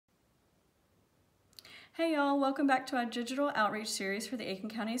Hey y'all, welcome back to our digital outreach series for the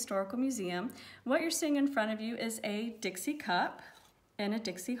Aiken County Historical Museum. What you're seeing in front of you is a Dixie cup and a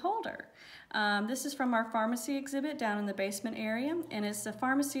Dixie holder. This is from our pharmacy exhibit down in the basement area, and it's a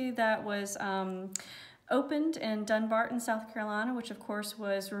pharmacy that was opened in Dunbarton, South Carolina, which of course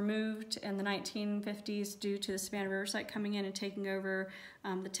was removed in the 1950s due to the Savannah River site coming in and taking over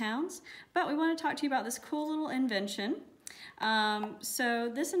the towns. But we want to talk to you about this cool little invention. So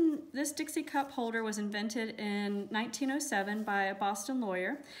this Dixie cup holder was invented in 1907 by a Boston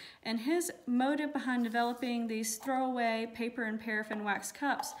lawyer, and his motive behind developing these throwaway paper and paraffin wax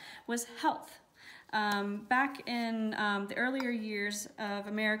cups was health. Back in the earlier years of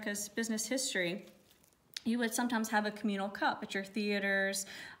America's business history, you would sometimes have a communal cup at your theaters,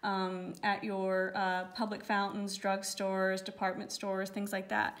 at your public fountains, drugstores, department stores, things like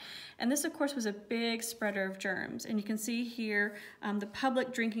that. And this, of course, was a big spreader of germs. And you can see here, the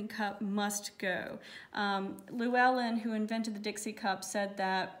public drinking cup must go. Llewellyn, who invented the Dixie cup, said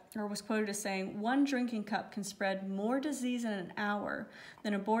that, or was quoted as saying, "One drinking cup can spread more disease in an hour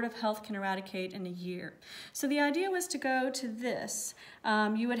than a board of health can eradicate in a year." So the idea was to go to this.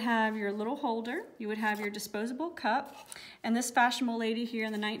 You would have your little holder, you would have your disposable cup, and this fashionable lady here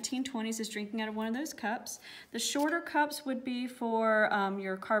in the 1920s is drinking out of one of those cups. The shorter cups would be for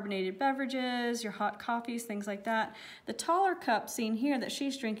your carbonated beverages, your hot coffees, things like that. The taller cup seen here that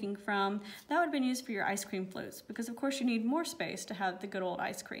she's drinking from, that would have been used for your ice cream floats, because of course you need more space to have the good old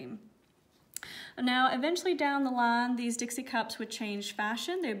ice cream. Now, eventually down the line, these Dixie cups would change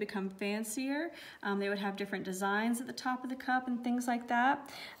fashion. They would become fancier. They would have different designs at the top of the cup and things like that.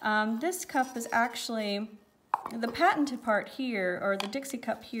 This cup is actually, the patented part here, or the Dixie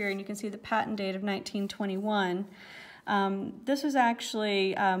cup here, and you can see the patent date of 1921. This was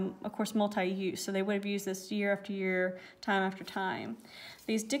actually, of course, multi-use, so they would have used this year after year, time after time.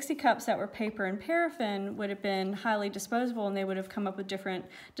 These Dixie cups that were paper and paraffin would have been highly disposable, and they would have come up with different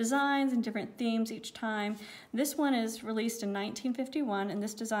designs and different themes each time. This one is released in 1951, and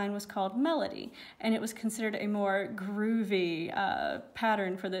this design was called Melody, and it was considered a more groovy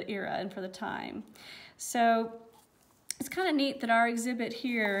pattern for the era and for the time. So it's kind of neat that our exhibit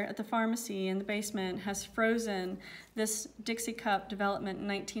here at the pharmacy in the basement has frozen this Dixie cup development in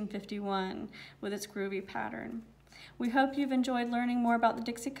 1951 with its groovy pattern. We hope you've enjoyed learning more about the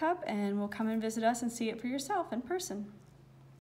Dixie cup, and will come and visit us and see it for yourself in person.